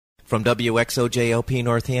From WXOJLP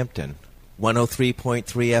Northampton, 103.3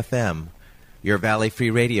 FM, your Valley Free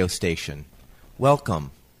radio station.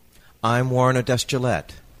 Welcome. I'm Warren Odess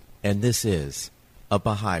Gillette, and this is A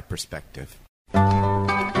Baha'i Perspective.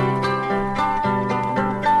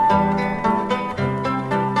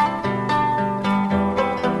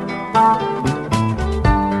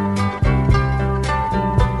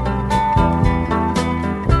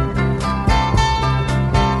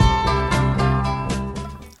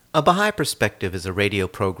 A Baha'i Perspective is a radio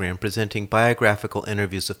program presenting biographical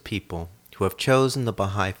interviews of people who have chosen the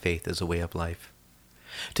Baha'i faith as a way of life.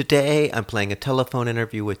 Today, I'm playing a telephone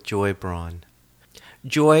interview with Joye Braun.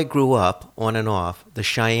 Joye grew up, on and off, the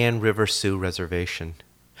Cheyenne River Sioux reservation.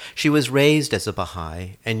 She was raised as a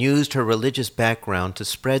Baha'i and used her religious background to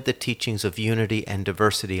spread the teachings of unity and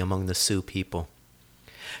diversity among the Sioux people.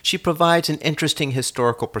 She provides an interesting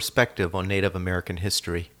historical perspective on Native American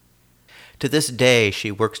history. To this day, she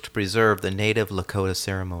works to preserve the native Lakota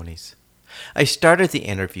ceremonies. I started the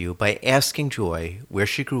interview by asking Joye where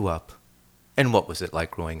she grew up and what was it like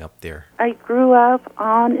growing up there. I grew up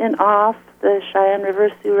on and off the Cheyenne River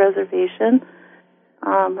Sioux reservation.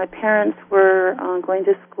 My parents were going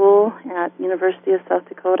to school at University of South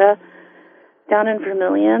Dakota down in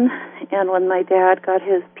Vermilion, and when my dad got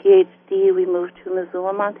his PhD, we moved to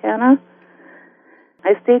Missoula, Montana.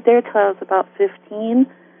 I stayed there till I was about 15.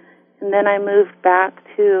 And then I moved back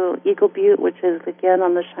to Eagle Butte, which is, again,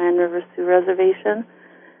 on the Cheyenne River Sioux Reservation.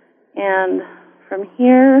 And from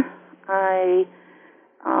here, I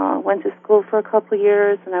went to school for a couple of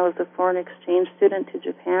years, and I was a foreign exchange student to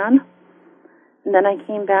Japan. And then I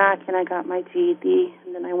came back, and I got my GED,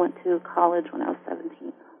 and then I went to college when I was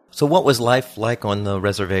 17. So what was life like on the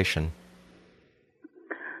reservation?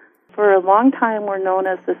 For a long time, we're known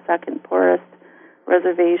as the second poorest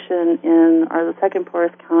reservation or the second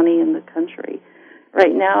poorest county in the country.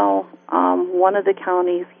 Right now, one of the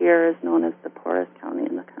counties here is known as the poorest county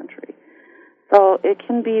in the country. So it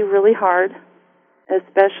can be really hard,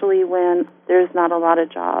 especially when there's not a lot of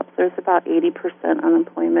jobs. There's about 80%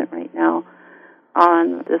 unemployment right now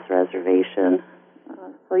on this reservation.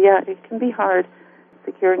 So yeah, it can be hard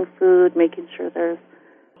securing food, making sure there's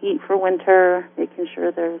heat for winter, making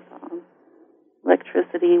sure there's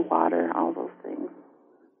electricity, water, all those things.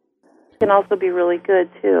 It can also be really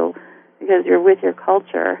good, too, because you're with your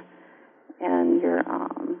culture and you're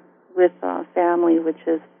with family, which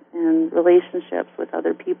is in relationships with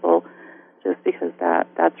other people, just because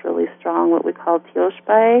that's really strong, what we call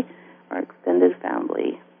tioshpai, or extended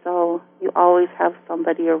family. So you always have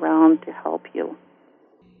somebody around to help you.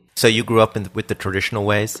 So you grew up with the traditional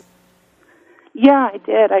ways? Yeah, I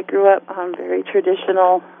did. I grew up very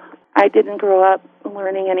traditional. I didn't grow up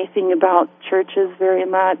learning anything about churches very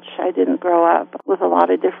much. I didn't grow up with a lot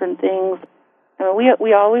of different things. I mean,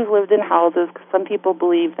 we always lived in houses, because some people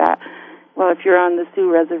believe that, well, if you're on the Sioux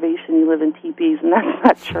reservation, you live in teepees, and that's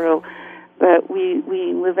not true. But we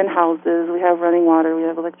live in houses. We have running water. We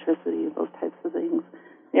have electricity, those types of things.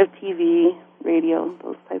 We have TV, radio,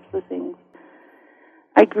 those types of things.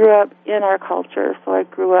 I grew up in our culture, so I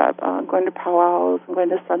grew up going to powwows and going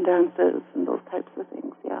to sundances and those types of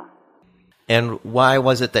things, yeah. And why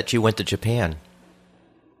was it that you went to Japan?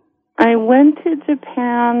 I went to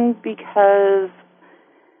Japan because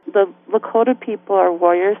the Lakota people are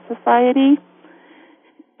warrior society,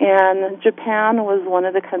 and Japan was one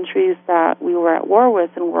of the countries that we were at war with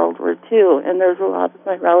in World War II, and there's a lot of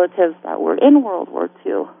my relatives that were in World War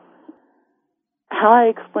II. How I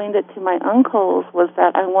explained it to my uncles was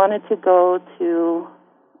that I wanted to go to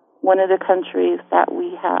one of the countries that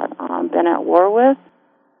we had been at war with,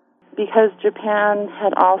 because Japan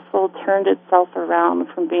had also turned itself around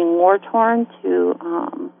from being war-torn to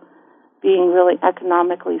being really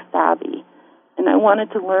economically savvy. And I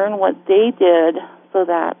wanted to learn what they did so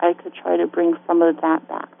that I could try to bring some of that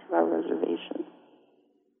back to our reservation.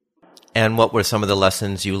 And what were some of the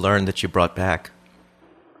lessons you learned that you brought back?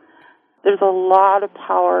 There's a lot of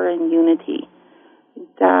power in unity.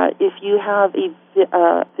 That if you have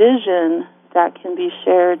a vision that can be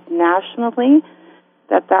shared nationally,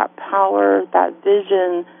 that power, that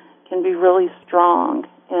vision can be really strong,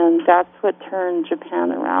 and that's what turned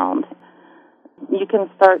Japan around. You can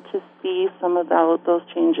start to see some of those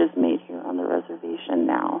changes made here on the reservation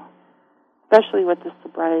now, especially with the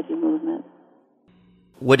sobriety movement.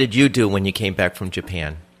 What did you do when you came back from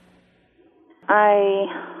Japan? I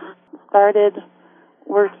started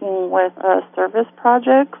working with service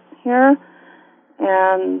projects here,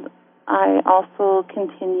 and I also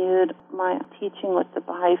continued my teaching with the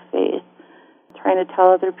Baha'i faith, trying to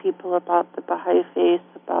tell other people about the Baha'i faith,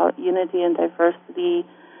 about unity and diversity.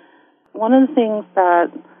 One of the things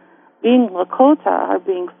that being Lakota or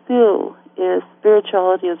being Sioux, is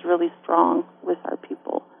spirituality is really strong with our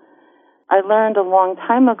people. I learned a long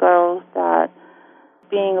time ago that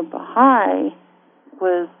being a Baha'i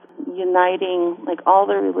was uniting like all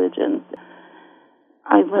the religions.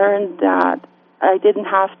 I learned that I didn't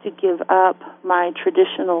have to give up my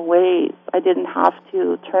traditional ways. I didn't have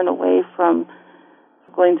to turn away from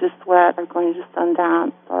going to sweat or going to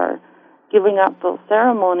Sundance or giving up those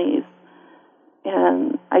ceremonies,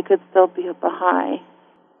 and I could still be a Baha'i.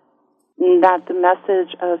 And that the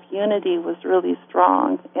message of unity was really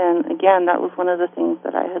strong. And again, that was one of the things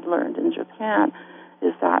that I had learned in Japan,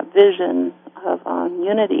 is that vision of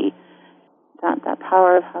unity. That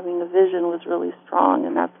power of having a vision was really strong,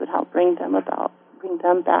 and that's what helped bring them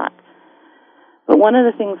back. But one of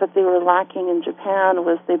the things that they were lacking in Japan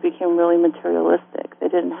was they became really materialistic. They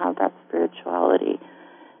didn't have that spirituality,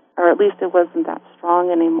 or at least it wasn't that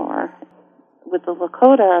strong anymore. With the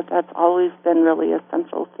Lakota, that's always been really a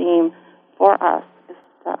central theme for us, is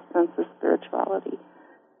that sense of spirituality.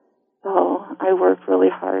 So I worked really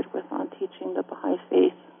hard on teaching the Baha'i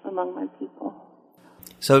faith among my people.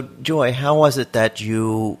 So, Joy, how was it that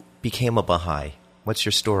you became a Baha'i? What's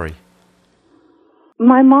your story?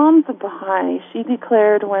 My mom's a Baha'i. She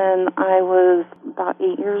declared when I was about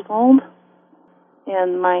 8 years old,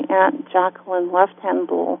 and my Aunt Jacqueline Left-Hand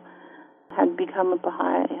Bull had become a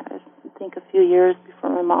Baha'i, I think a few years before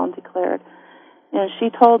my mom declared. And she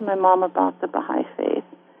told my mom about the Baha'i faith.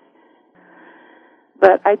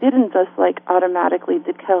 But I didn't just automatically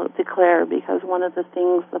declare, because one of the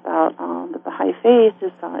things about the Baha'i faith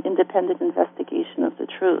is independent investigation of the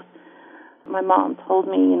truth. My mom told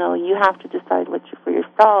me, you have to decide for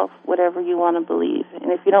yourself whatever you want to believe.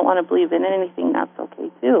 And if you don't want to believe in anything, that's okay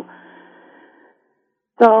too.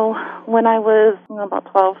 So when I was about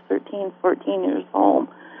 12, 13, 14 years old,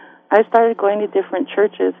 I started going to different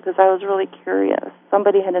churches because I was really curious.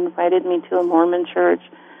 Somebody had invited me to a Mormon church.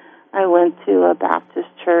 I went to a Baptist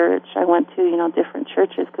church. I went to, different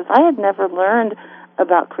churches because I had never learned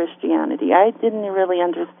about Christianity. I didn't really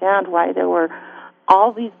understand why there were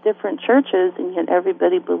all these different churches and yet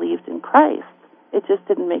everybody believed in Christ. It just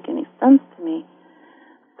didn't make any sense to me.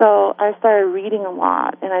 So I started reading a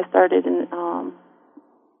lot, and I started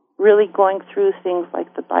really going through things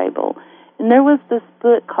like the Bible. And there was this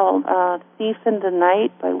book called Thief in the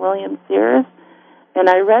Night by William Sears. And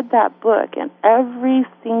I read that book, and every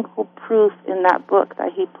single proof in that book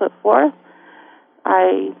that he put forth,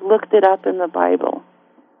 I looked it up in the Bible.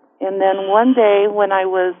 And then one day when I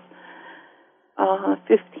was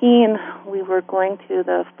 15, we were going to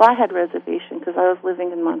the Flathead Reservation because I was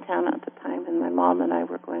living in Montana at the time, and my mom and I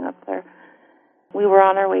were going up there. We were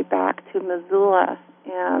on our way back to Missoula,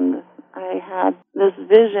 and I had this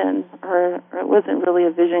vision, or it wasn't really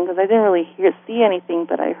a vision because I didn't really see anything,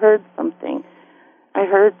 but I heard something. I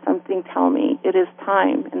heard something tell me, it is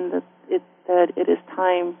time, and it said, it is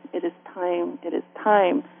time, it is time, it is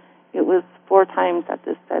time. It was 4 times that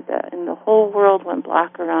this said that, and the whole world went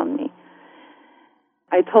black around me.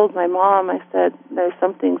 I told my mom, I said, there's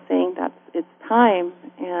something saying that it's time,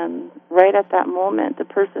 and right at that moment, the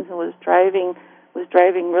person who was driving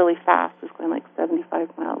really fast, was going like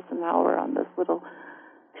 75 miles an hour on this little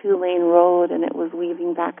 2-lane road, and it was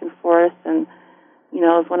weaving back and forth, and it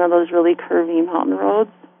was one of those really curvy mountain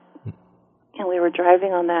roads. And we were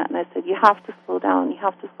driving on that, and I said, you have to slow down, you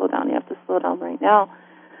have to slow down, you have to slow down right now.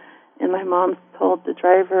 And my mom told the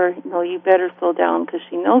driver, you better slow down because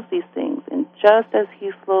she knows these things. And just as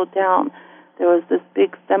he slowed down, there was this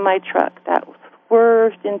big semi-truck that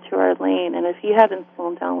swerved into our lane. And if he hadn't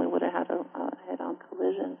slowed down, we would have had a head-on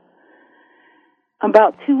collision.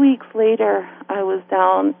 About 2 weeks later, I was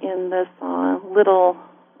down in this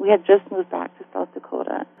we had just moved back to South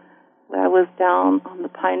Dakota. I was down on the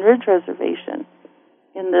Pine Ridge Reservation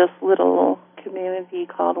in this little community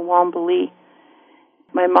called Wambalee.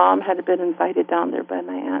 My mom had been invited down there by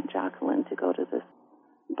my Aunt Jacqueline to go to this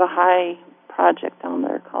Baha'i project down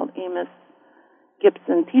there called Amos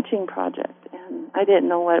Gibson Teaching Project. And I didn't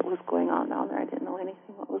know what was going on down there. I didn't know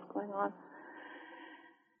anything what was going on.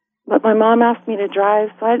 But my mom asked me to drive,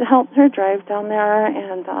 so I helped her drive down there,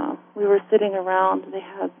 and we were sitting around. They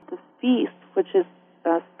had this feast, which is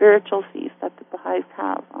a spiritual feast that the Baha'is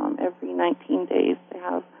have. Every 19 days they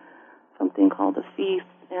have something called a feast,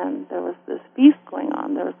 and there was this feast going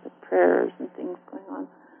on. There was the prayers and things going on.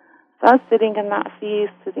 So I was sitting in that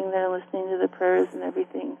feast, sitting there listening to the prayers and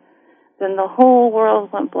everything. Then the whole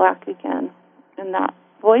world went black again, and that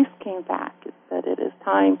voice came back. It said, it is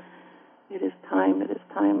time, it is time, it is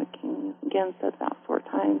time. It came again, said that 4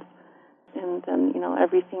 times. And then,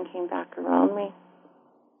 everything came back around me.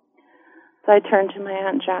 So I turned to my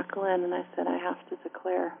Aunt Jacqueline and I said, I have to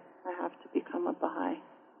declare. I have to become a Baha'i.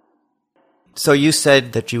 So you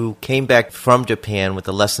said that you came back from Japan with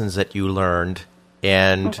the lessons that you learned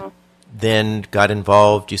and then got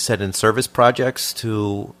involved, you said, in service projects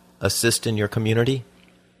to assist in your community?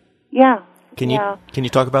 Yeah. Can you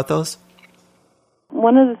talk about those?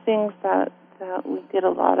 One of the things that we did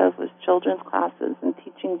a lot of was children's classes and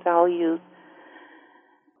teaching values.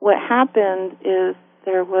 What happened is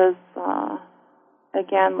there was,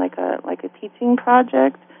 again, like a teaching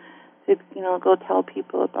project to, go tell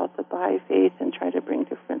people about the Baha'i faith and try to bring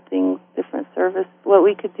different things, different service, what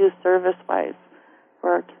we could do service-wise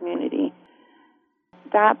for our community.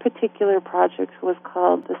 That particular project was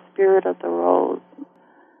called The Spirit of the Rose.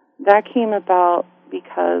 That came about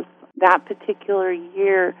because that particular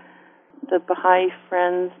year, the Baha'i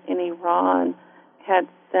Friends in Iran had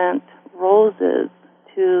sent roses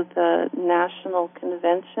to the National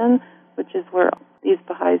Convention, which is where these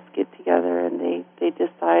Baha'is get together and they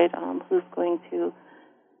decide who's going to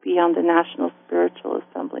be on the National Spiritual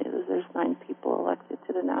Assembly. There's 9 people elected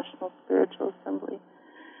to the National Spiritual Assembly.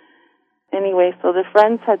 Anyway, so the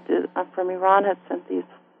friends from Iran had sent these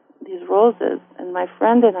roses, and my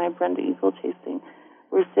friend and I, Brenda Eagle Chasing,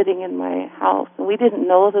 were sitting in my house, and we didn't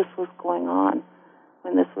know this was going on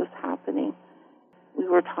when this was happening. We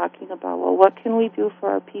were talking about, well, what can we do for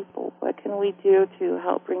our people? What can we do to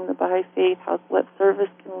help bring the Baha'i faith? What service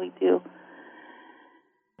can we do?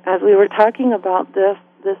 As we were talking about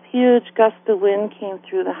this huge gust of wind came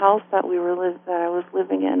through the house that I was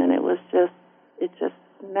living in, and it just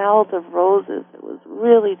smelled of roses. It was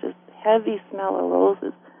really just heavy smell of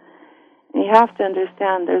roses. And you have to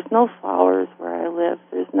understand, there's no flowers where I live.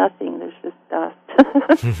 There's nothing. There's just dust.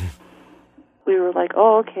 We were like,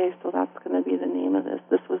 oh, okay, so that's going to be the name of this.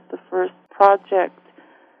 This was the first project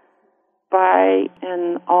by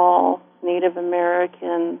an all Native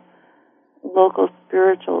American local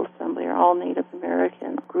spiritual assembly, or all Native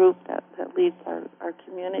American group that leads our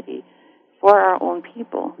community for our own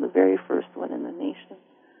people, the very first one in the nation.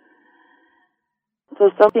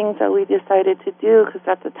 So some things that we decided to do, because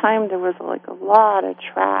at the time there was like a lot of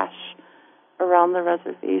trash around the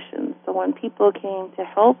reservation. So when people came to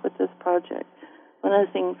help with this project, one of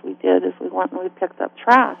the things we did is we picked up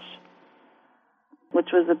trash, which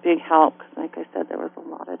was a big help, because like I said, there was a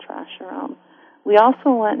lot of trash around. We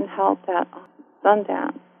also went and helped at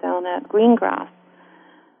Sundance down at Greengrass,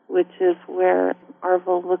 which is where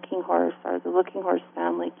Arvo Looking Horse, or the Looking Horse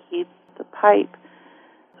family, keeps the pipe,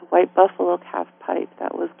 the white buffalo calf pipe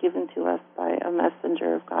that was given to us by a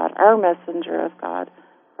messenger of God, our messenger of God,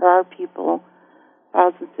 for our people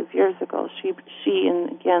thousands of years ago. She,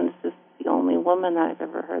 and again, this is the only woman I've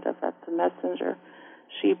ever heard of that's a messenger.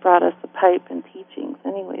 She brought us a pipe and teachings.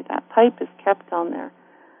 Anyway, that pipe is kept down there.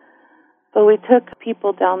 So we took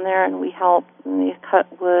people down there and we helped, and they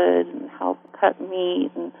cut wood and helped cut meat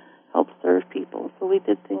and helped serve people. So we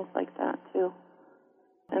did things like that too.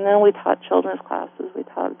 And then we taught children's classes. We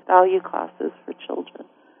taught value classes for children,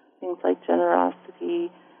 things like generosity,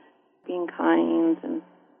 being kind, and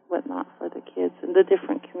whatnot for the kids in the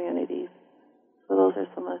different communities. So those are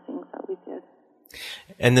some of the things that we did.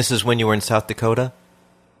 And this is when you were in South Dakota?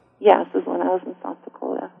 Yes, this is when I was in South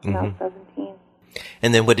Dakota, when I was 17.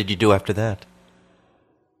 And then what did you do after that?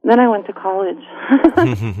 Then I went to college.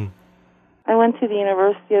 I went to the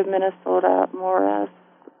University of Minnesota at Morris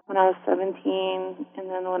when I was 17, and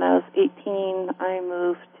then when I was 18, I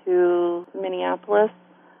moved to Minneapolis.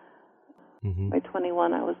 By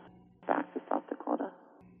 21, I was back to South Dakota.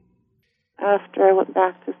 After I went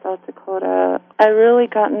back to South Dakota, I really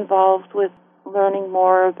got involved with learning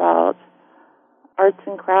more about arts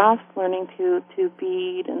and crafts, learning to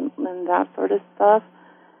bead and that sort of stuff.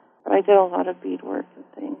 But I did a lot of beadwork and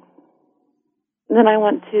things. And then I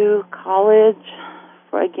went to college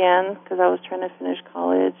because I was trying to finish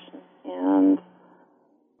college, and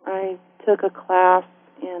I took a class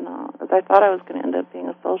I thought I was going to end up being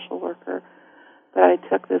a social worker, but I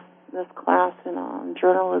took this class in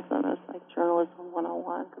journalism. It was like Journalism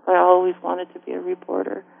 101, because I always wanted to be a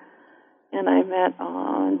reporter. And I met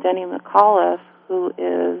Denny McAuliffe, who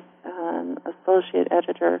is an associate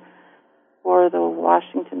editor for the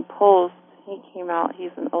Washington Post. He came out,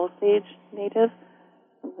 he's an Osage native,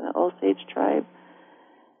 from the Osage tribe,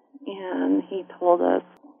 and he told us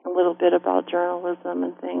a little bit about journalism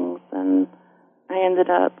and things, and I ended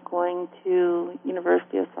up going to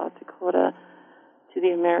University of South Dakota to the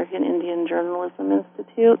American Indian Journalism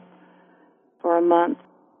Institute for a month,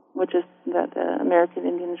 which is that the American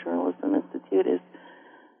Indian Journalism Institute is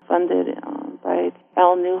funded by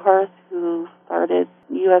Al Newhart, who started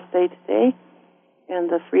USA Today, and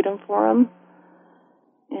the Freedom Forum,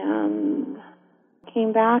 and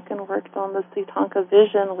came back and worked on the Sitanka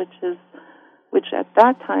Vision, which at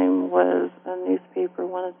that time was a newspaper,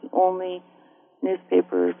 one of the only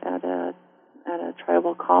newspapers at a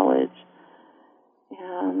tribal college,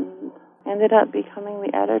 and ended up becoming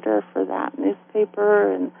the editor for that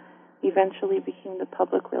newspaper, and eventually became the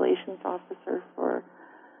public relations officer for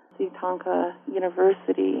Sitanka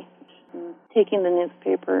University, taking the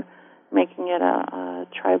newspaper, making it a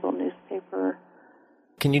tribal newspaper.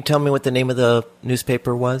 Can you tell me what the name of the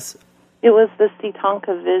newspaper was? It was the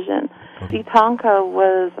Sitanka Vision. Okay. Sitanka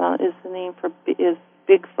is the name for is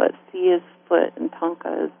Bigfoot. Si is foot, and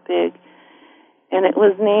Tanka is big. And it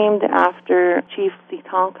was named after Chief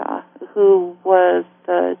Sitanka, who was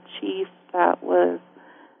the chief that was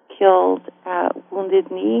killed at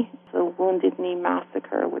Wounded Knee, the Wounded Knee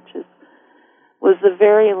Massacre, which was the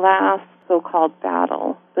very last so-called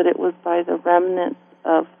battle, but it was by the remnants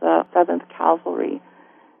of the 7th Cavalry.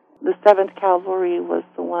 The 7th Cavalry was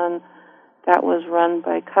the one that was run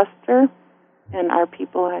by Custer, and our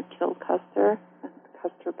people had killed Custer at the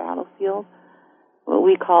Custer battlefield, what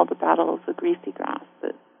we call the Battle of the Greasy Grass,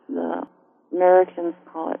 but the Americans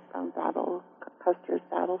call it Custer's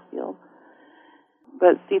battlefield.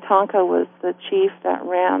 But Sitanka was the chief that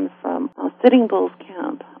ran from Sitting Bull's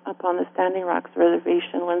camp up on the Standing Rocks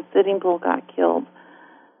Reservation when Sitting Bull got killed.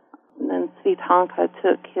 And then Sitanka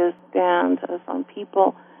took his band of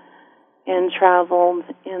people and traveled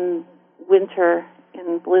in winter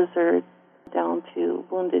in blizzard down to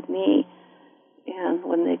Wounded Knee. And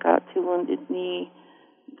when they got to Wounded Knee,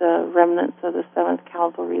 the remnants of the 7th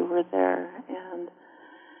Cavalry were there, and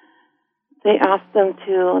they asked them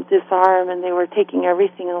to disarm, and they were taking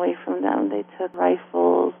everything away from them. They took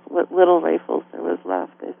rifles, what little rifles there was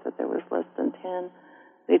left. They said there was less than 10.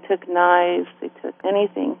 They took knives. They took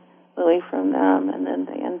anything away from them, and then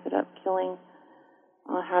they ended up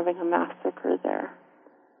having a massacre there.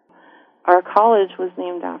 Our college was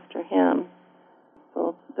named after him,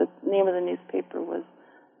 so the name of the newspaper was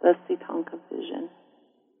the Sitanka Vision.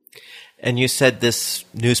 And you said this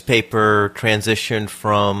newspaper transitioned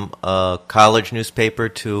from a college newspaper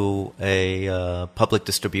to a public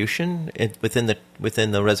distribution within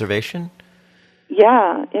the reservation?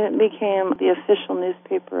 Yeah, it became the official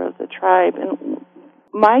newspaper of the tribe. And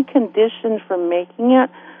my condition for making it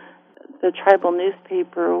the tribal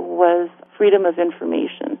newspaper was freedom of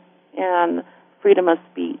information and freedom of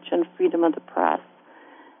speech and freedom of the press.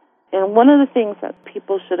 And one of the things that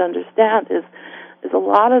people should understand is a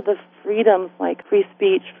lot of the freedoms like free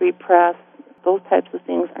speech, free press, those types of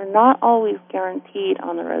things are not always guaranteed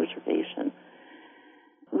on the reservation.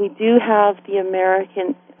 We do have the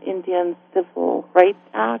American Indian Civil Rights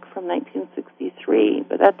Act from 1963,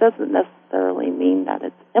 but that doesn't necessarily mean that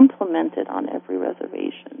it's implemented on every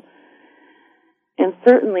reservation. And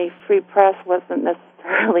certainly free press wasn't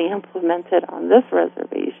necessarily implemented on this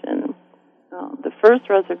reservation. The first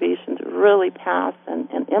reservation to really pass and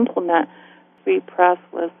implement free press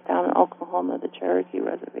was down in Oklahoma, the Cherokee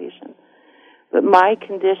Reservation. But my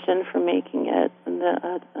condition for making it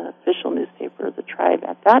the official newspaper of the tribe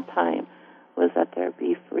at that time was that there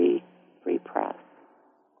be free press.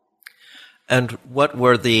 And what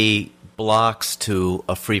were the blocks to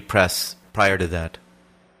a free press prior to that?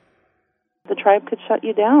 The tribe could shut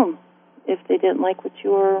you down if they didn't like what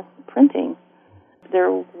you were printing. There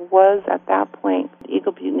was, at that point, the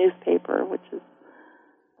Eagle Butte newspaper, which is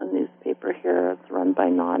a newspaper here. It's run by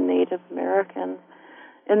non-Native Americans,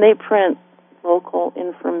 and they print local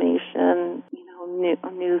information,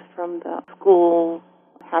 news from the school,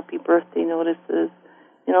 happy birthday notices,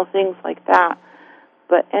 things like that.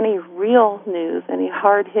 But any real news, any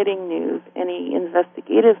hard-hitting news, any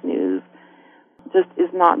investigative news just is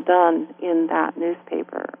not done in that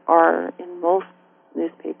newspaper or in most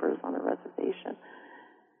newspapers on the reservation.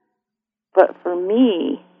 But for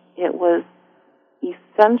me, it was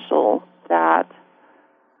essential that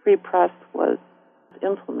free press was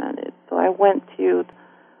implemented. So I went to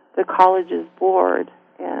the college's board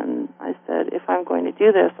and I said, if I'm going to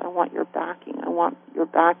do this, I want your backing. I want your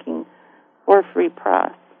backing for free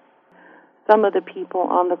press. Some of the people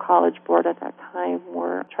on the college board at that time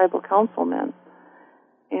were tribal councilmen,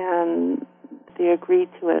 and they agreed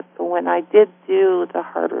to it. So when I did do the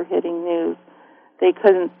harder-hitting news, they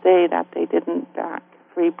couldn't say that they didn't back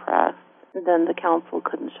free press. And then the council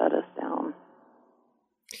couldn't shut us down.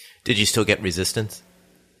 Did you still get resistance?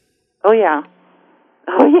 Oh, yeah.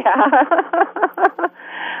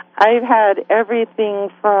 I've had everything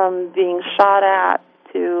from being shot at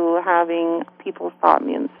to having people stop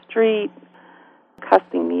me in the street,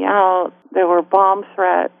 cussing me out. There were bomb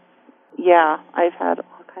threats. Yeah, I've had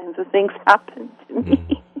all kinds of things happen to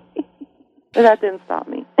me. But that didn't stop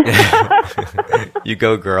me. You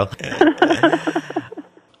go, girl.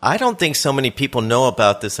 I don't think so many people know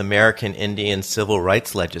about this American Indian civil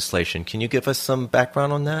rights legislation. Can you give us some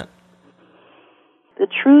background on that? The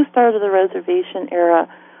true start of the reservation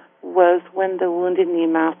era was when the Wounded Knee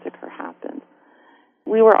Massacre happened.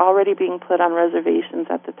 We were already being put on reservations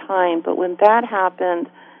at the time, but when that happened,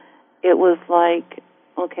 it was like,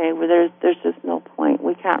 okay, well, there's just no point.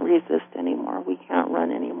 We can't resist anymore. We can't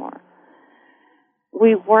run anymore.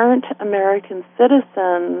 We weren't American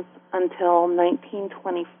citizens until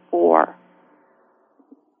 1924.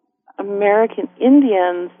 American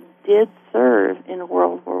Indians did serve in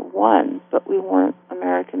World War I, but we weren't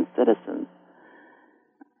American citizens.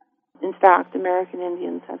 In fact, American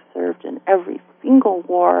Indians have served in every single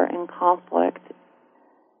war and conflict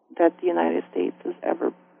that the United States has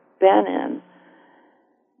ever been in.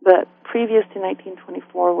 But previous to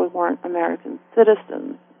 1924, we weren't American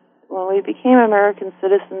citizens. When we became American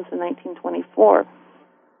citizens in 1924,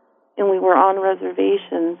 and we were on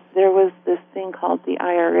reservations, there was this thing called the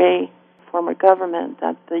IRA, form of government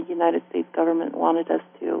that the United States government wanted us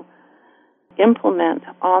to implement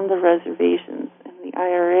on the reservations. And the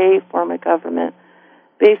IRA form of government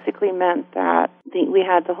basically meant that we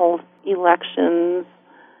had to hold elections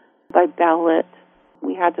by ballot.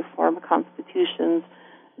 We had to form constitutions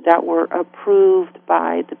that were approved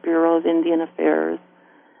by the Bureau of Indian Affairs.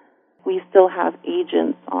 We still have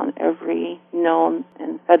agents on every known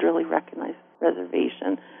and federally recognized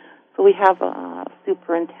reservation. So we have a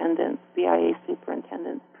superintendent, BIA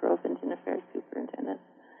superintendent, Bureau of Indian Affairs superintendent.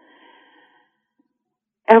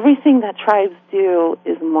 Everything that tribes do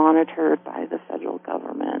is monitored by the federal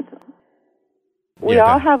government. We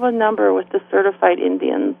all have a number with the certified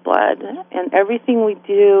Indian blood, and everything we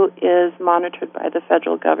do is monitored by the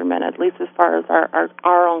federal government, at least as far as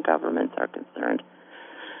our own governments are concerned.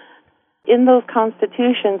 In those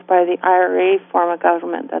constitutions by the IRA form of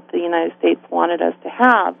government that the United States wanted us to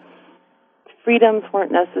have, freedoms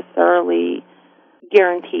weren't necessarily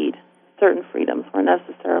guaranteed. Certain freedoms weren't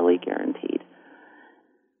necessarily guaranteed.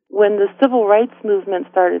 When the civil rights movement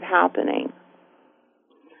started happening,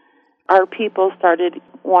 our people started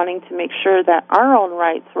wanting to make sure that our own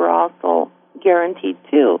rights were also guaranteed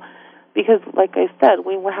too. Because, like I said,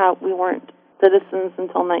 we weren't citizens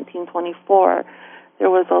until 1924. There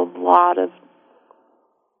was a lot of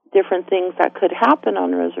different things that could happen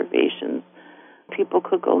on reservations. People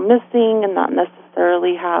could go missing and not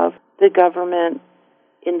necessarily have the government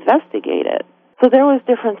investigate it. So there was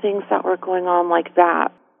different things that were going on like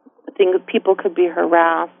that. People could be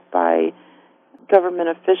harassed by government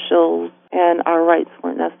officials, and our rights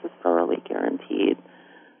weren't necessarily guaranteed.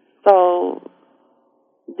 So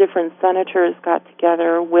different senators got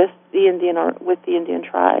together with the Indian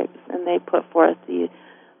tribes, and they put forth the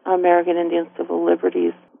American Indian Civil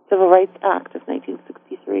Rights Act of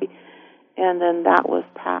 1963, and then that was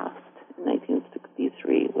passed in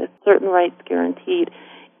 1963 with certain rights guaranteed.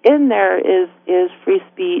 In there is free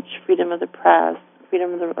speech, freedom of the press,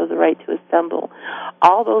 freedom of the right to assemble.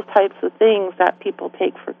 All those types of things that people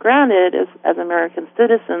take for granted as American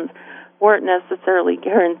citizens weren't necessarily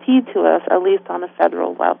guaranteed to us, at least on a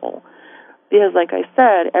federal level. Because, like I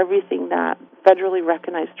said, everything that federally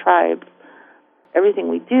recognized tribes, everything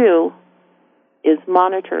we do is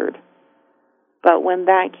monitored. But when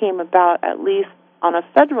that came about, at least on a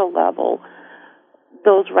federal level,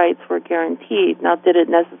 those rights were guaranteed. Now, did it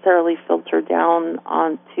necessarily filter down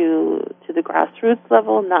onto the grassroots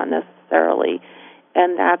level? Not necessarily.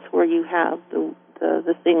 And that's where you have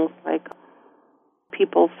the things like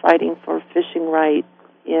people fighting for fishing rights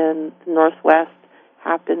in the Northwest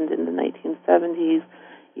happened in the 1970s.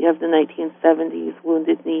 You have the 1970s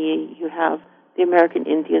Wounded Knee. You have the American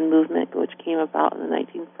Indian movement, which came about in the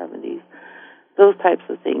 1970s. Those types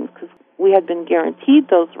of things, because we had been guaranteed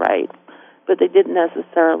those rights, but they didn't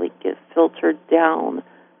necessarily get filtered down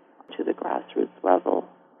to the grassroots level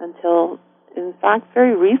until, in fact,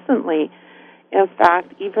 very recently. In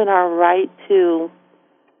fact, even our right to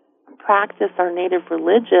practice our native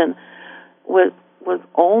religion was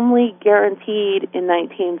only guaranteed in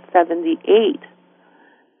 1978.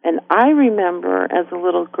 And I remember as a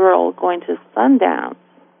little girl going to Sundance,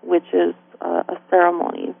 which is a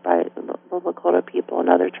ceremony by the Lakota people and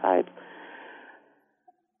other tribes,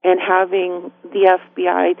 and having the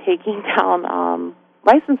FBI taking down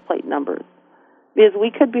license plate numbers, because we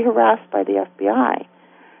could be harassed by the FBI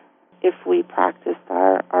if we practiced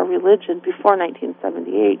our religion before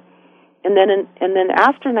 1978. And then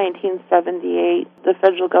after 1978, the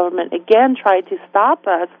federal government again tried to stop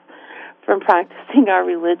us from practicing our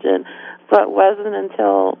religion. So it wasn't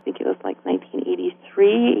until, I think it was like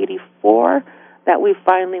 1983, 84, that we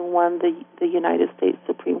finally won the United States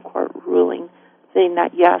Supreme Court ruling saying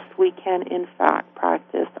that, yes, we can, in fact,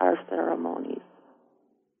 practice our ceremonies.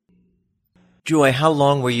 Joye, how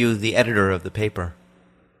long were you the editor of the paper?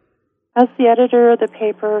 I was the editor of the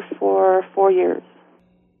paper for 4 years.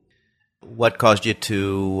 What caused you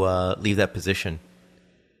to leave that position?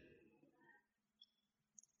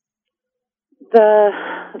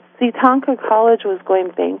 Tonka College was going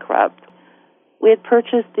bankrupt. We had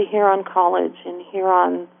purchased the Huron College in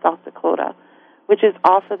Huron, South Dakota, which is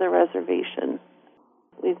off of the reservation.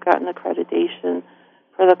 We've gotten accreditation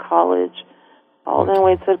for the college. Then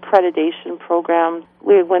it's an accreditation program.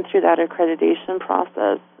 We went through that accreditation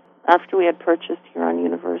process after we had purchased Huron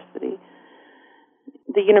University.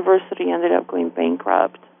 The university ended up going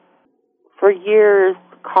bankrupt. For years,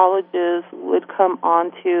 colleges would come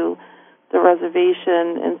onto the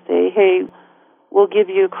reservation and say, hey, we'll give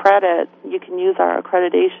you credit. You can use our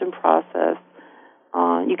accreditation process.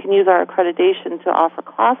 You can use our accreditation to offer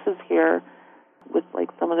classes here with like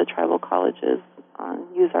some of the tribal colleges.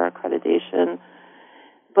 Use our accreditation,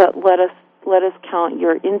 but let us count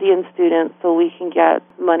your Indian students so we can get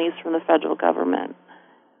monies from the federal government.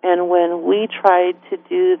 And when we tried to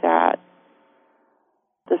do that,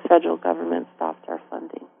 the federal government stopped our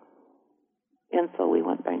funding, and so we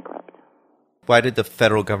went bankrupt. Why did the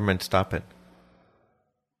federal government stop it?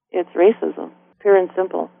 It's racism, pure and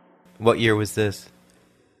simple. What year was this?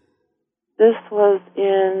 This was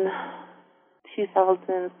in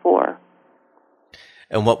 2004.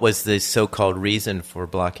 And what was the so-called reason for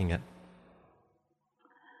blocking it?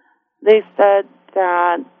 They said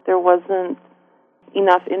that there wasn't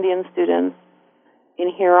enough Indian students in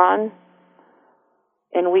Huron,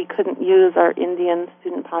 and we couldn't use our Indian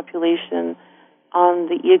student population on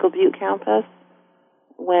the Eagle Butte campus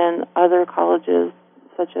when other colleges,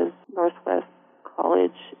 such as Northwest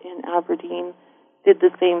College in Aberdeen, did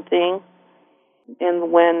the same thing.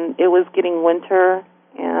 And when it was getting winter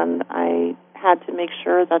and I had to make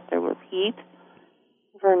sure that there was heat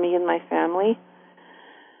for me and my family,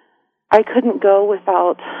 I couldn't go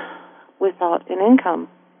without an income.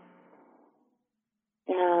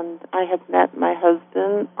 And I had met my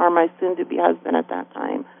husband, or my soon-to-be husband at that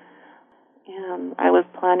time, and I was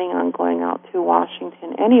planning on going out to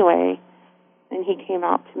Washington anyway, and he came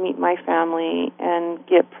out to meet my family and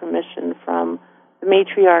get permission from the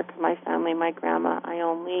matriarch of my family, my grandma,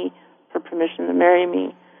 Ione Lee, for permission to marry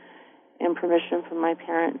me, and permission from my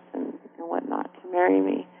parents and whatnot to marry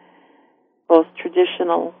me. Both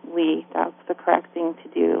traditionally, that's the correct thing to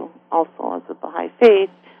do. Also, as a Baha'i faith,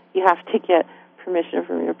 you have to get permission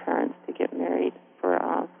from your parents to get married for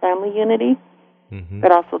family unity. Mm-hmm.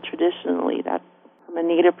 But also traditionally, that from a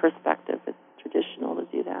Native perspective, it's traditional to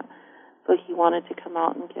do that. So he wanted to come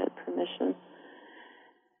out and get permission.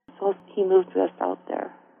 So he moved us out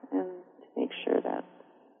there and to make sure that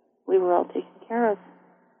we were all taken care of.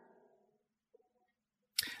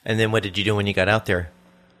 And then what did you do when you got out there?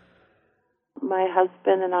 My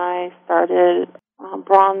husband and I started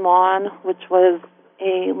Braun Lawn, which was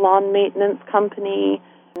a lawn maintenance company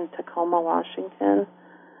in Tacoma, Washington.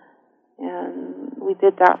 And we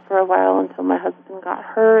did that for a while until my husband got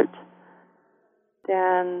hurt.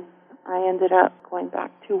 Then I ended up going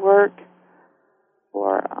back to work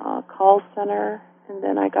for a call center, and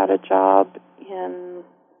then I got a job in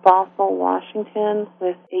Bothell, Washington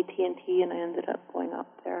with AT&T, and I ended up going up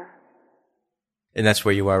there. And that's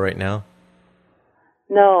where you are right now?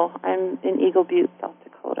 No, I'm in Eagle Butte, South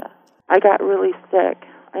Dakota. I got really sick.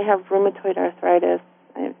 I have rheumatoid arthritis.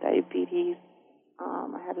 I have diabetes.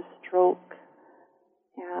 I had a stroke.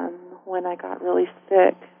 And when I got really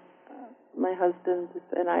sick, my husband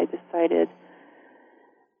and I decided,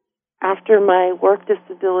 after my work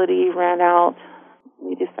disability ran out,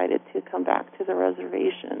 we decided to come back to the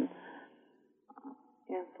reservation.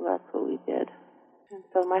 And so that's what we did. And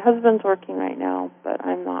so my husband's working right now, but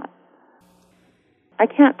I'm not. I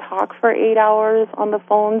can't talk for 8 hours on the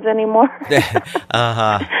phones anymore.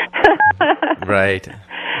 Uh-huh. Right.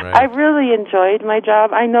 I really enjoyed my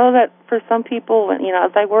job. I know that for some people,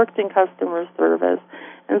 as I worked in customer service,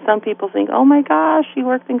 and some people think, oh my gosh, you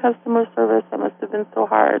worked in customer service, that must have been so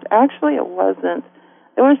hard. Actually, it wasn't.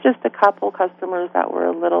 There was just a couple customers that were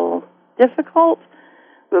a little difficult,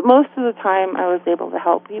 but most of the time I was able to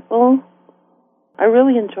help people. I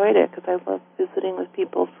really enjoyed it because I love visiting with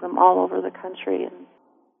people from all over the country, and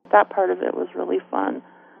that part of it was really fun.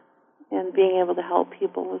 And being able to help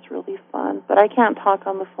people was really fun. But I can't talk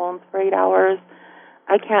on the phones for 8 hours.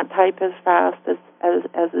 I can't type as fast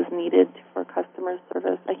as is needed for customer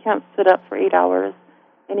service. I can't sit up for 8 hours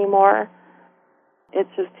anymore. It's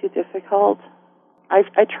just too difficult.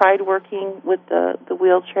 I tried working with the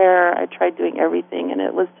wheelchair. I tried doing everything, and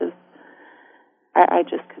it was just, I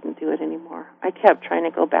just couldn't do it anymore. I kept trying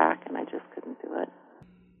to go back, and I just couldn't do it.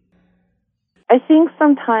 I think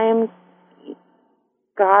sometimes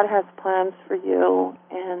God has plans for you,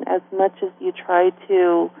 and as much as you try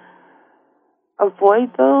to avoid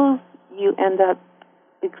those, you end up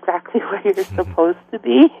exactly where you're supposed to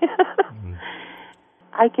be.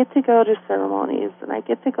 I get to go to ceremonies, and I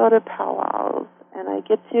get to go to powwows, and I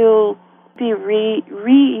get to be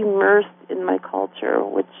re-immersed in my culture,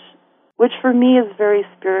 which for me is very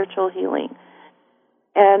spiritual healing.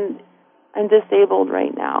 And I'm disabled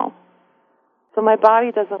right now, so my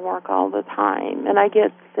body doesn't work all the time, and I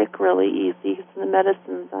get sick really easy from the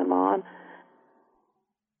medicines I'm on.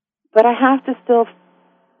 But I have to still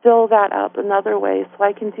fill that up another way, so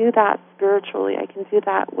I can do that spiritually. I can do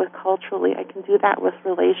that with culturally. I can do that with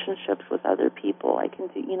relationships with other people. I can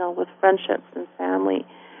do, with friendships and family.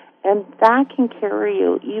 And that can carry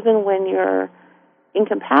you even when you're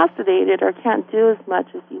incapacitated or can't do as much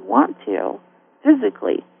as you want to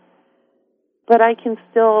physically. But I can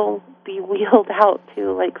still be wheeled out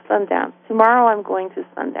to, like, Sundance. Tomorrow I'm going to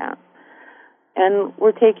Sundance. And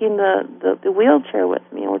we're taking the wheelchair with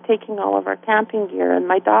me, and we're taking all of our camping gear. And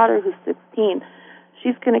my daughter, who's 16,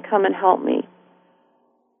 she's going to come and help me.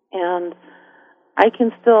 And I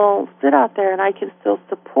can still sit out there, and I can still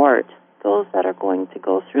support those that are going to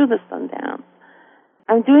go through the Sundance.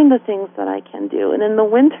 I'm doing the things that I can do. And in the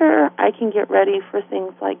winter, I can get ready for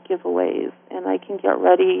things like giveaways, and I can get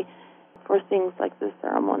ready for things like the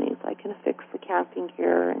ceremonies. I can fix the camping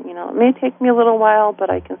gear. And, it may take me a little while, but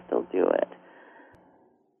I can still do it.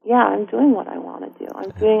 Yeah, I'm doing what I want to do.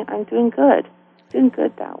 I'm doing good. Doing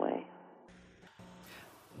good that way.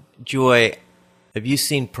 Joy, have you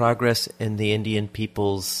seen progress in the Indian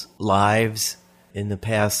people's lives in the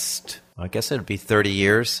past, I guess it would be 30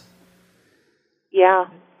 years? Yeah,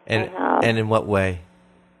 I have. And in what way?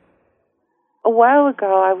 A while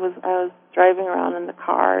ago, I was driving around in the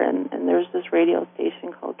car, and there's this radio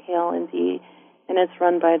station called KLND, and it's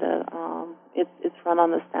run by it's run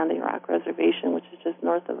on the Standing Rock Reservation, which is just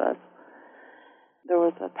north of us. There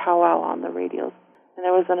was a powwow on the radio, and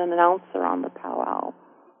there was an announcer on the powwow.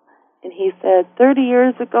 And he said, 30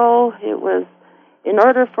 years ago, it was, in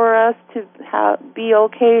order for us to be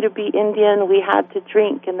okay to be Indian, we had to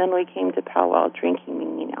drink, and then we came to powwow, drinking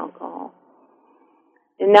meaning alcohol.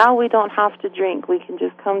 And now we don't have to drink. We can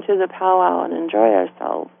just come to the powwow and enjoy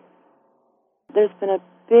ourselves. There's been a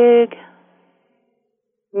big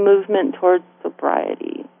movement towards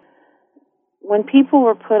sobriety. When people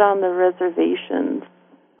were put on the reservations,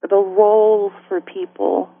 the roles for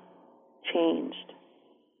people changed.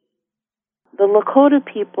 The Lakota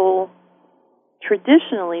people,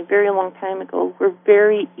 traditionally, very long time ago, were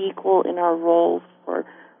very equal in our roles for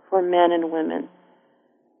men and women.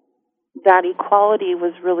 That equality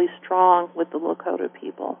was really strong with the Lakota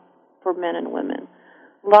people for men and women.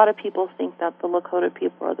 A lot of people think that the Lakota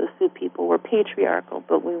people or the Sioux people were patriarchal,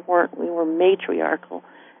 but we weren't. We were matriarchal.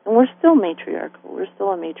 And we're still matriarchal. We're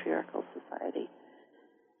still a matriarchal society.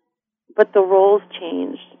 But the roles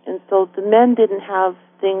changed, and so the men didn't have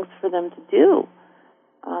things for them to do.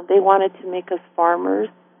 They wanted to make us farmers,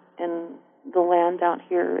 and the land out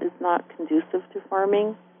here is not conducive to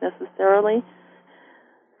farming necessarily.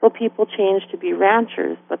 So people changed to be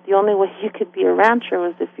ranchers, but the only way you could be a rancher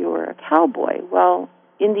was if you were a cowboy. Well,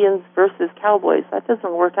 Indians versus cowboys, that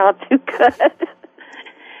doesn't work out too good.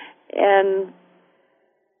 And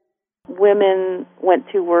women went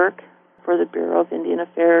to work for the Bureau of Indian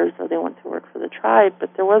Affairs, or they went to work for the tribe,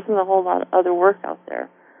 but there wasn't a whole lot of other work out there,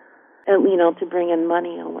 and, to bring in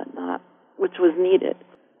money and whatnot, which was needed.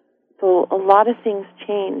 So a lot of things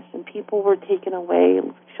changed, and people were taken away,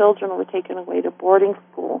 children were taken away to boarding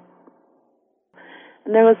school.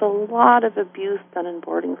 And there was a lot of abuse done in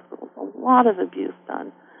boarding schools, a lot of abuse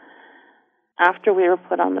done. After we were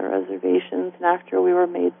put on the reservations and after we were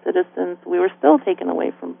made citizens, we were still taken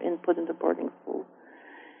away from and put into boarding schools.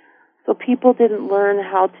 So people didn't learn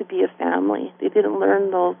how to be a family. They didn't learn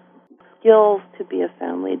those skills to be a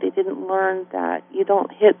family. They didn't learn that you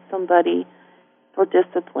don't hit somebody for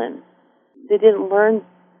discipline. They didn't learn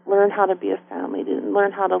how to be a family. They didn't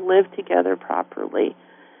learn how to live together properly.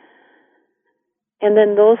 And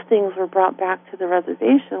then those things were brought back to the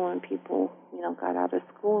reservation when people, got out of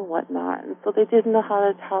school and whatnot. And so they didn't know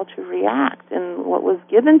how to react. And what was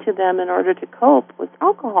given to them in order to cope was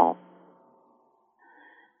alcohol.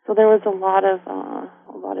 So there was a lot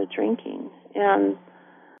of drinking. And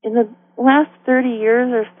In the last 30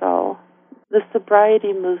 years or so, the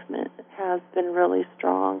sobriety movement has been really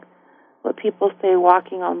strong. What people say,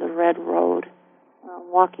 walking on the red road,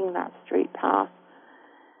 walking that straight path.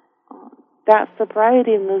 That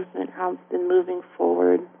sobriety movement has been moving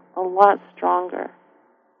forward a lot stronger.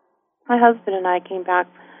 My husband and I came back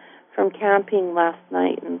from camping last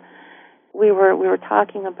night, and we were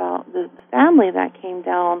talking about the family that came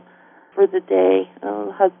down for the day,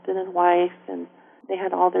 husband and wife, and they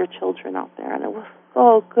had all their children out there, and it was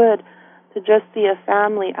so good to just see a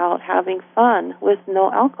family out having fun with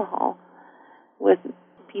no alcohol, with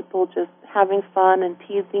people just having fun and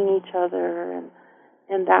teasing each other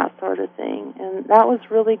and that sort of thing. And that was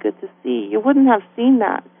really good to see. You wouldn't have seen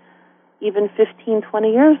that even 15,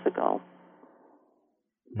 20 years ago.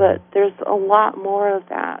 But there's a lot more of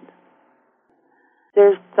that.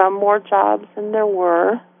 There's some more jobs than there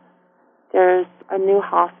were. There's a new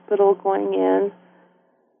hospital going in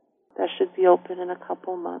that should be open in a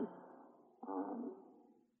couple months.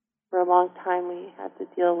 For a long time, we had to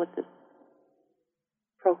deal with this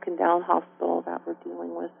broken-down hospital that we're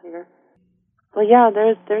dealing with here. Well, yeah,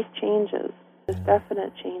 there's changes. There's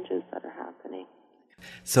definite changes that are happening.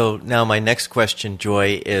 So now my next question,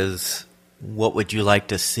 Joy, is what would you like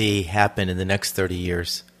to see happen in the next 30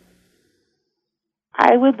 years?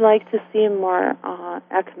 I would like to see more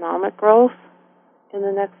economic growth in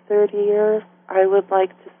the next 30 years. I would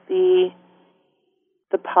like to see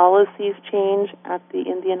the policies change at the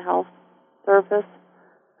Indian Health Service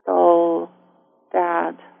so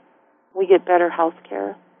that we get better health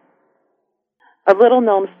care. A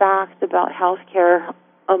little-known fact about health care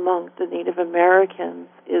among the Native Americans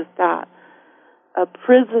is that a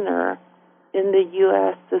prisoner in the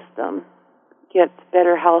U.S. system gets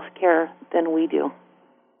better health care than we do.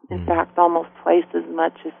 In fact, almost twice as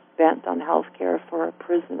much is spent on health care for a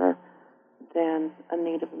prisoner than a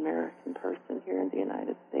Native American person here in the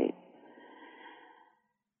United States.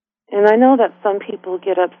 And I know that some people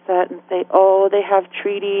get upset and say, oh, they have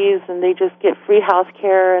treaties and they just get free health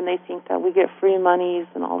care and they think that we get free monies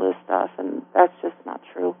and all this stuff, and that's just not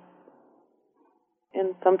true.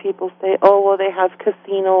 And some people say, oh, well, they have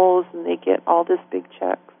casinos and they get all this big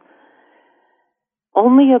checks.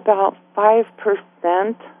 Only about 5%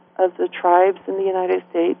 of the tribes in the United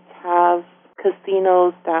States have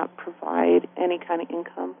casinos that provide any kind of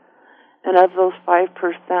income. And of those 5%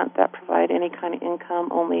 that provide any kind of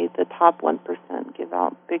income, only the top 1% give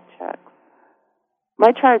out big checks.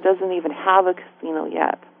 My tribe doesn't even have a casino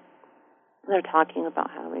yet. They're talking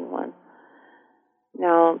about having one.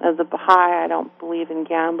 Now, as a Baha'i, I don't believe in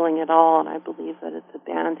gambling at all, and I believe that it's a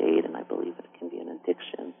Band-Aid, and I believe it can be an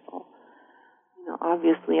addiction. So,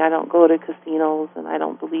 obviously I don't go to casinos, and I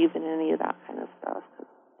don't believe in any of that kind of stuff.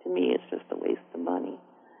 To me, it's just a waste of money.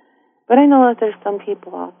 But I know that there's some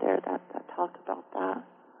people out there that talk about that.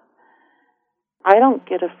 I don't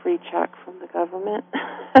get a free check from the government.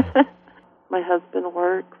 My husband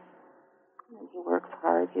works, and he works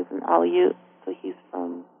hard. He's an Aleut, so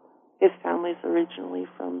his family's originally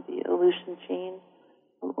from the Aleutian chain,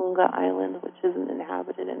 from Unga Island, which isn't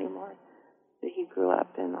inhabited anymore. But he grew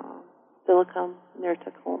up in Silicon, near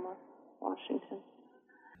Tacoma, Washington.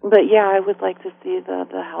 But yeah, I would like to see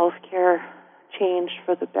the health care change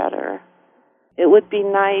for the better. It would be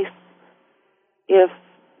nice if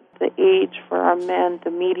the age for our men, the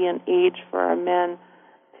median age for our men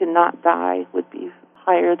to not die would be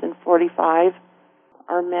higher than 45.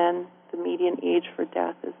 Our men, the median age for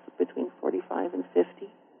death is between 45 and 50.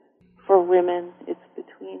 For women, it's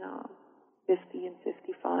between 50 and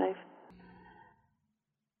 55.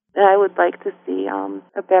 And I would like to see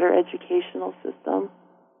a better educational system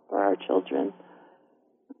for our children.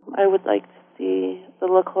 I would like to see the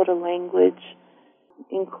Lakota language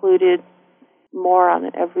included more on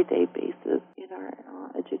an everyday basis in our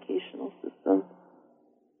educational system.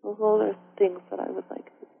 Those are things that I would like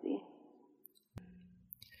to see.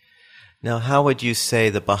 Now, how would you say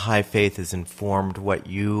the Baha'i faith has informed what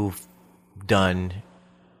you've done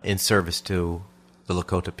in service to the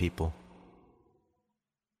Lakota people?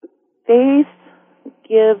 Faith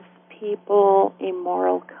gives people a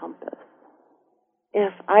moral compass.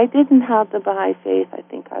 If I didn't have the Baha'i faith, I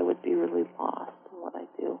think I would be really lost in what I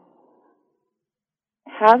do.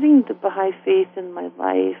 Having the Baha'i faith in my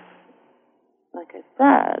life, like I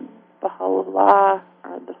said, Baha'u'llah,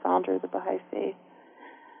 the founder of the Baha'i faith,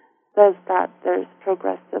 says that there's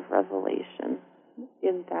progressive revelation,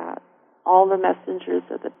 in that all the messengers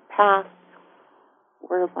of the past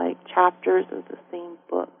were like chapters of the same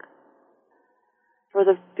book. For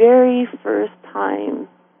the very first time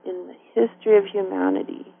in the history of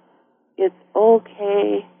humanity, it's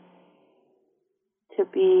okay to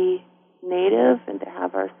be Native and to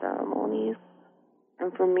have our ceremonies,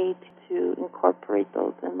 and for me to incorporate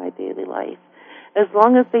those in my daily life, as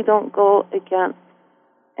long as they don't go against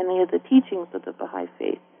any of the teachings of the Baha'i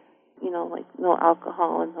faith, like no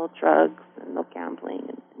alcohol and no drugs and no gambling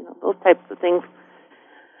and, those types of things.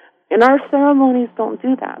 And our ceremonies don't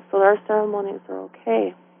do that, so our ceremonies are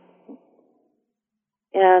okay.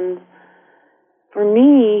 And for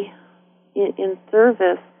me, in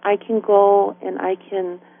service, I can go and I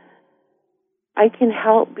can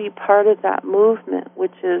help be part of that movement,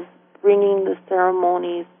 which is bringing the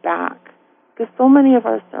ceremonies back. Because so many of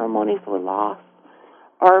our ceremonies were lost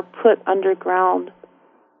or put underground.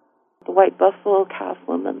 The White Buffalo Calf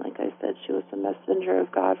woman, like I said, she was a messenger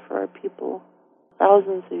of God for our people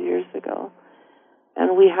thousands of years ago.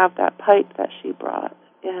 And we have that pipe that she brought.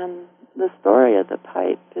 And the story of the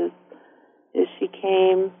pipe is she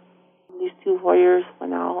came, these two warriors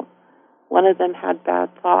went out. One of them had bad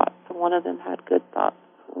thoughts, and one of them had good thoughts.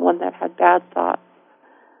 One that had bad thoughts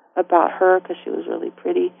about her because she was really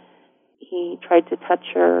pretty, he tried to touch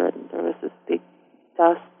her, and there was this big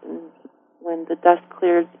dust, and when the dust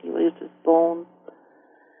cleared, he was his bones.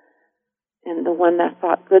 And the one that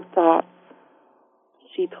thought good thoughts,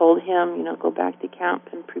 she told him, go back to camp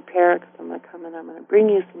and prepare, because I'm going to come and I'm going to bring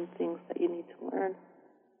you some things that you need to learn.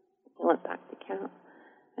 He went back to camp.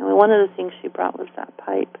 And one of the things she brought was that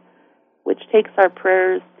pipe, which takes our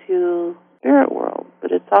prayers to spirit world,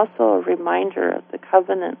 but it's also a reminder of the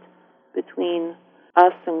covenant between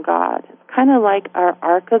us and God. It's kind of like our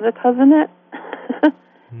Ark of the Covenant.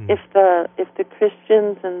 If the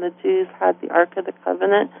Christians and the Jews had the Ark of the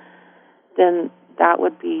Covenant, then that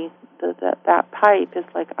would be that pipe is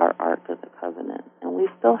like our Ark of the Covenant, and we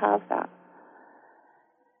still have that.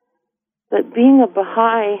 But being a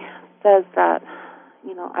Baha'i says that,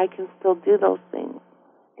 I can still do those things,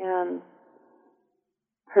 and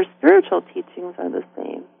her spiritual teachings are the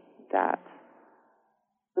same, that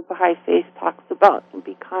the Baha'i faith talks about, and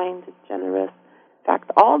be kind and generous. In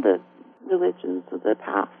fact, all the religions of the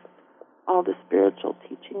past, all the spiritual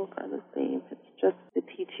teachings are the same. It's just the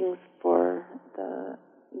teachings for the,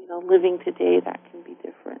 living today that can be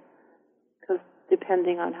different. Because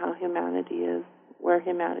depending on how humanity is, where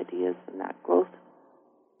humanity is in that growth.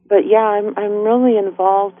 But yeah, I'm really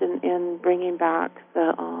involved in bringing back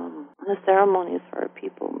the ceremonies for our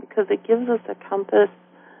people, because it gives us a compass,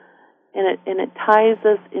 and it ties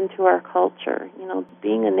us into our culture.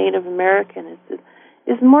 Being a Native American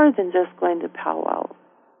is more than just going to powwows.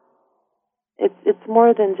 It's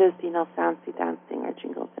more than just fancy dancing or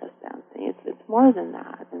jingle dress dancing. It's more than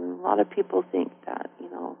that. And a lot of people think that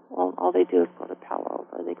all they do is go to powwows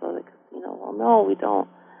or they go to the casino. Well, no, we don't.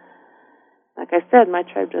 Like I said, my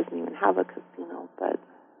tribe doesn't even have a casino, but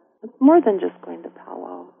it's more than just going to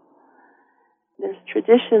powwow. There's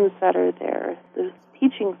traditions that are there. There's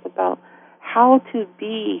teachings about how to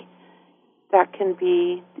be that can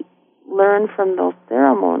be learned from those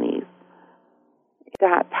ceremonies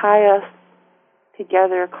that tie us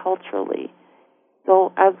together culturally.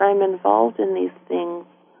 So as I'm involved in these things,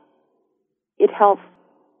 it helps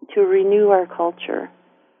to renew our culture.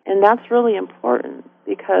 And that's really important,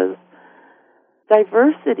 because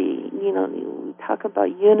diversity, we talk about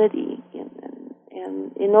unity,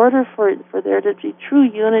 and in order for there to be true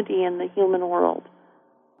unity in the human world,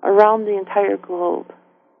 around the entire globe,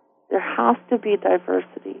 there has to be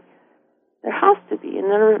diversity. There has to be. In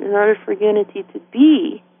order for unity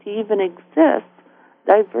to even exist,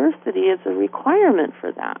 diversity is a requirement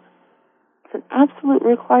for that. It's an absolute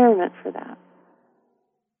requirement for that.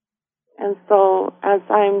 And so as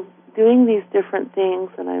I'm doing these different things,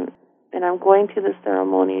 and I'm going to the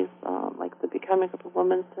ceremonies, like the Becoming of a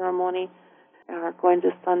Woman ceremony, or going to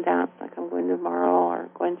Sundance, like I'm going tomorrow, or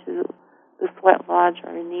going to the Sweat Lodge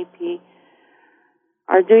or Inipi,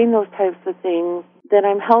 or doing those types of things, then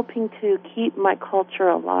I'm helping to keep my culture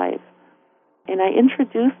alive. And I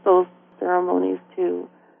introduce those ceremonies to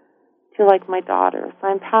like my daughter. So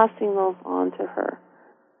I'm passing those on to her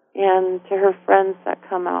and to her friends that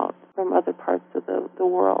come out from other parts of the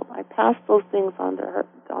world. I pass those things on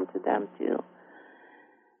to them too.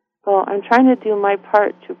 So I'm trying to do my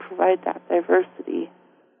part to provide that diversity,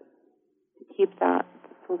 to keep that,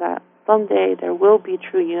 so that someday there will be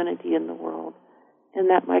true unity in the world,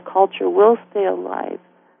 and that my culture will stay alive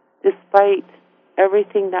despite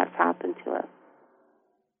everything that's happened to us,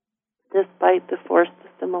 despite the forced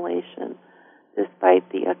assimilation, despite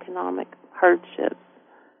the economic hardships,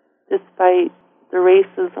 despite the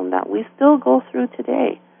racism that we still go through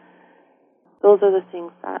today. Those are the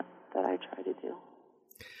things that I try to do.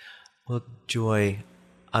 Well, Joy,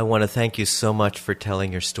 I want to thank you so much for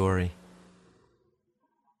telling your story.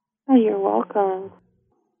 welcome.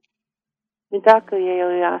 Midako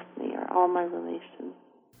Yeoyasmi are all my relations.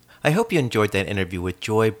 I hope you enjoyed that interview with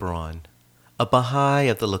Joye Braun, a Baha'i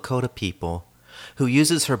of the Lakota people who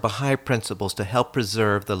uses her Baha'i principles to help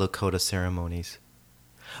preserve the Lakota ceremonies.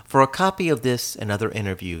 For a copy of this and other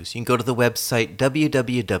interviews, you can go to the website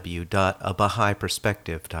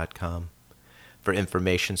www.abahaiperspective.com. For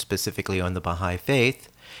information specifically on the Baha'i faith,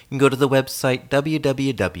 you can go to the website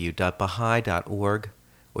www.baha'i.org,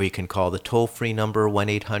 or you can call the toll-free number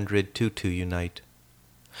 1-800-22-UNITE.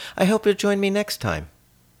 I hope you'll join me next time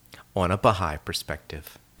on A Baha'i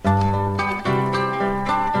Perspective.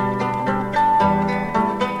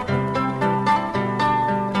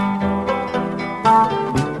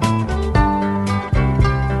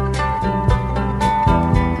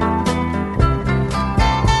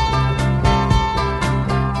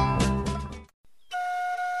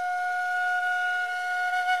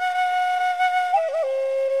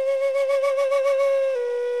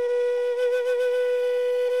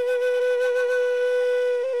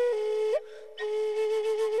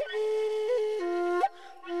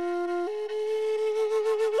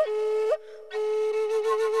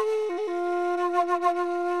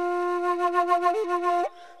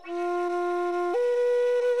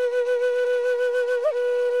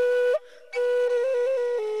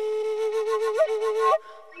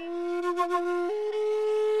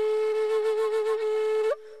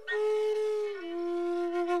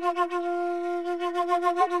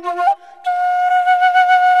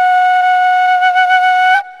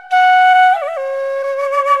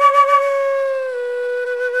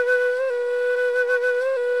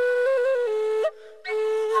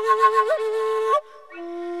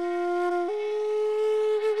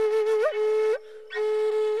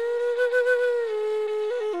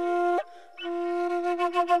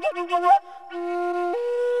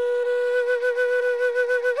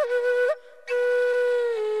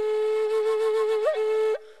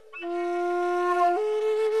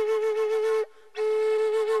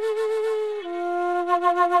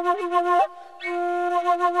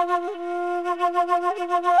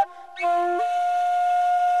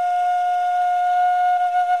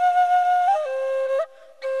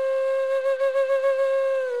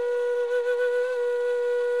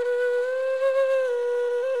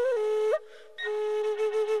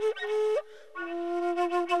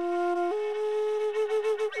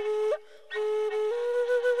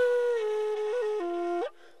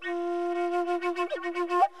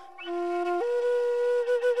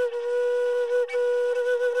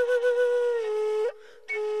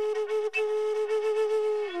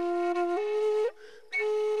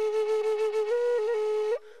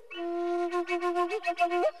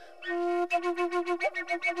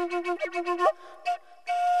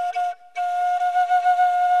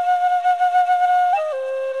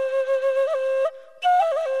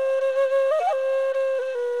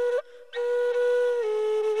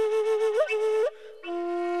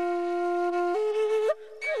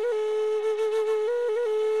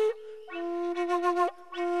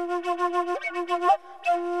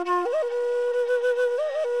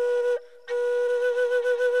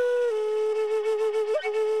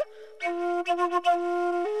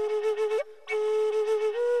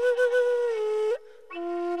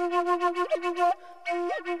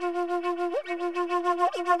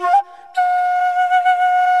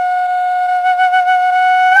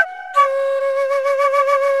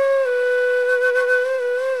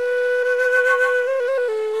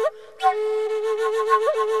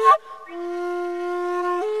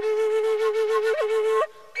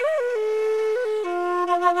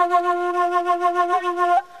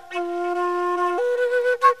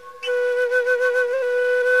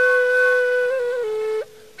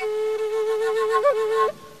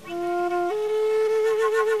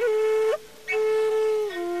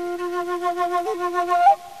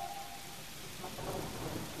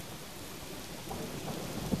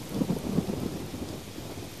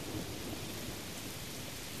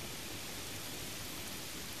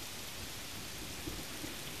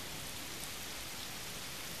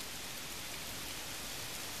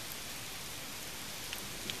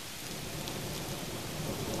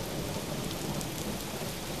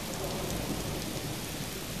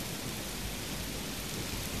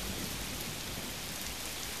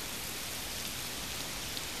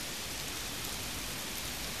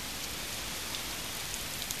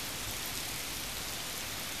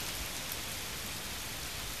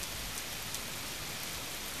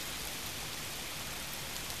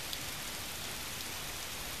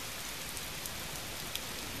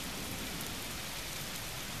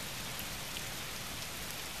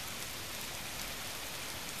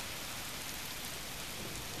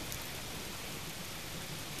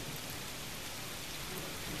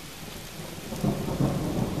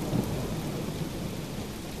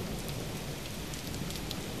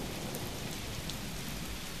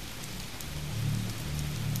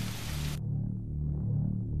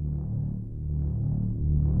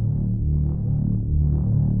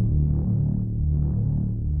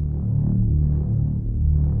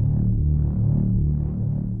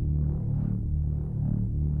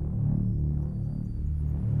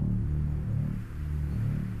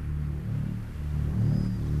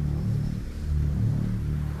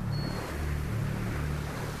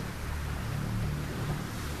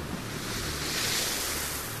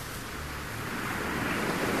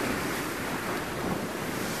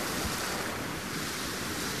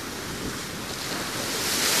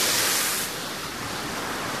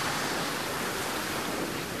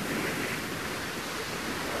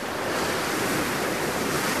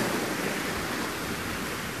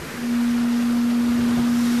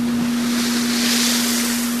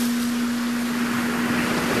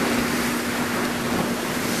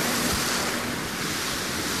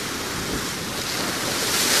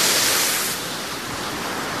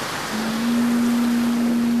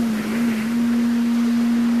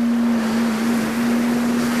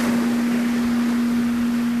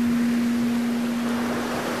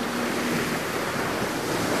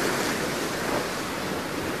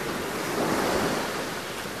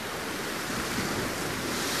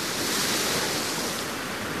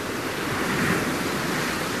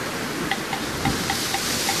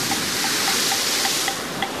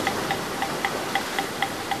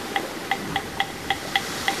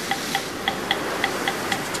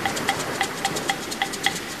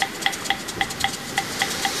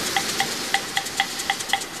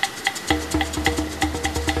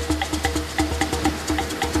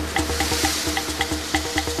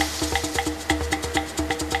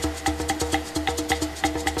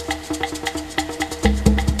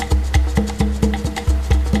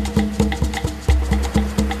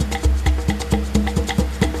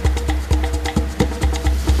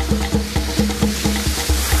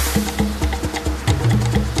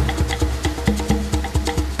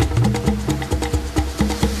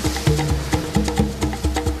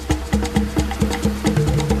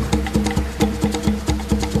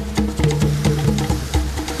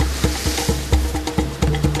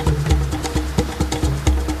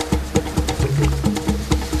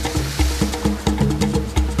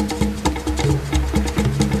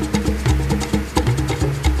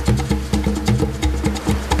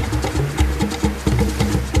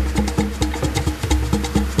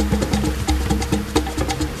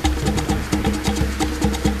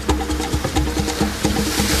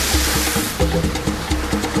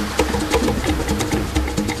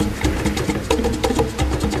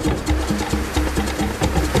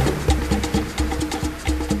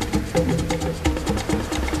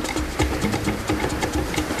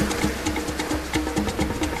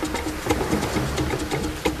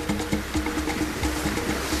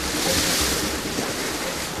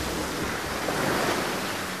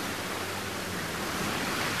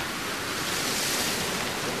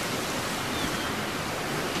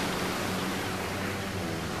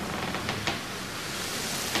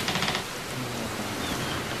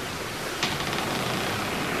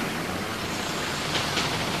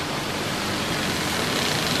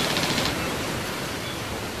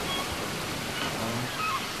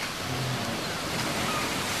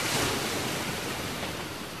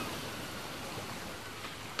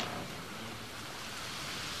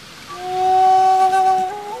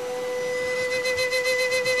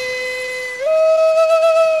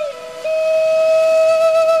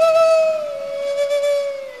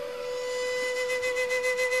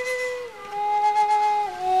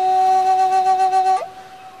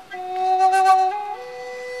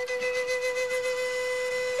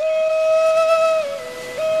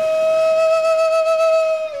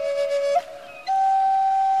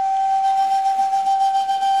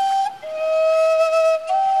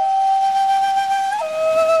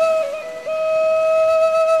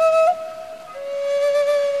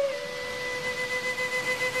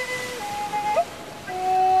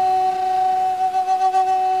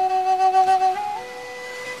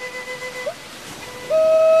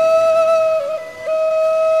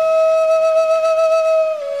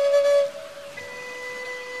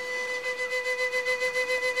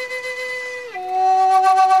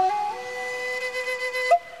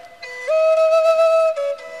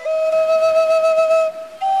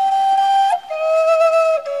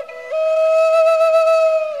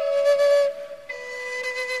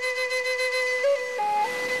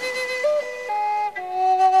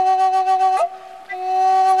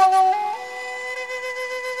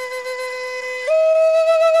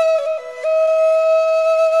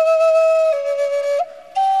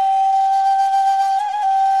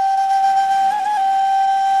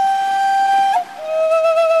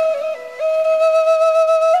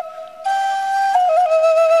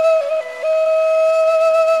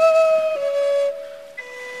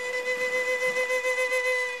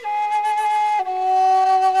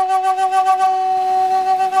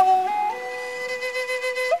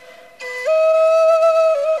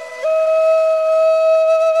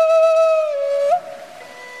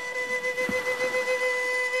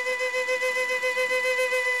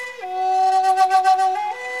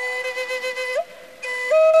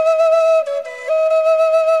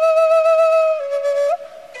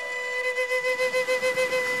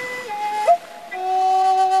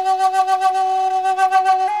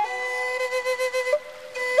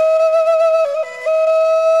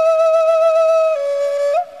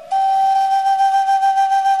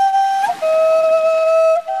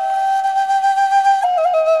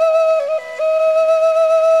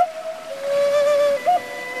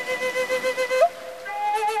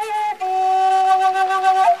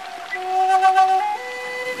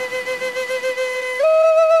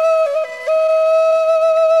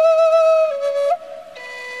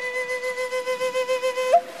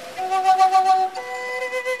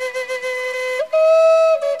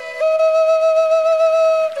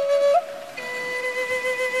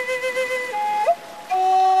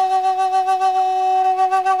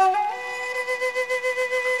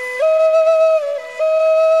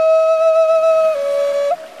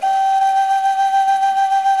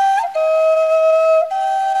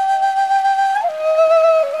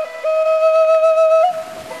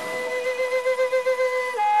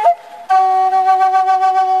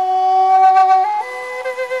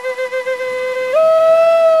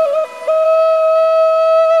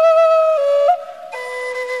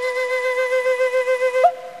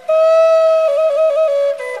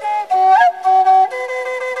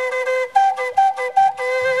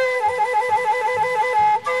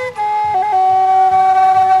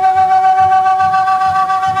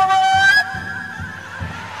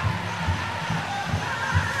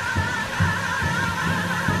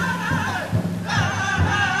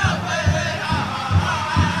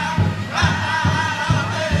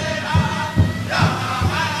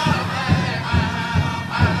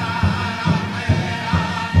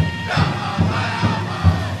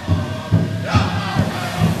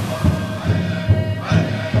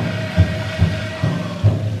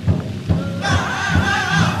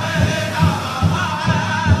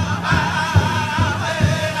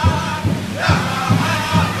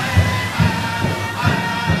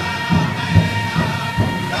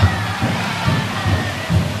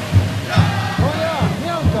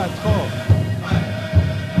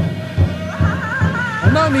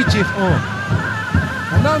 Anami chief on.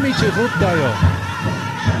 Anami chief updayo.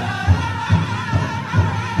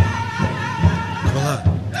 Kola.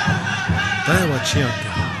 Daiwa chianke.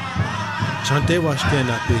 Chante wa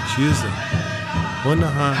shkena pe chiuze.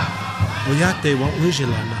 Onaha. Oyate wa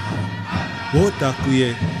unjila naha. Wota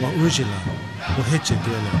kuye wa unjila. Oheche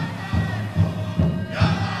duela.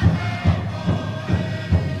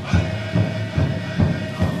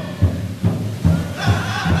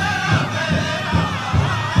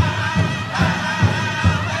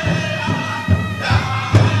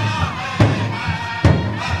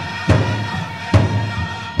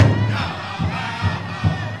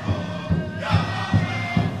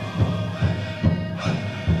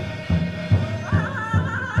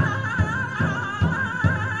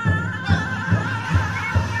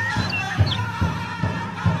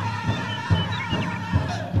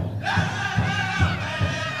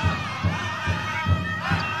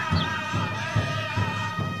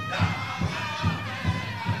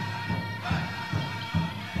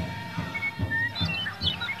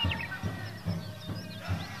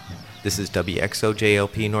 This is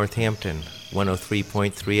WXOJLP Northampton,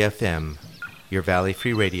 103.3 FM, your Valley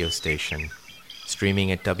Free Radio station,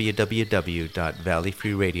 streaming at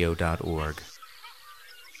www.valleyfreeradio.org.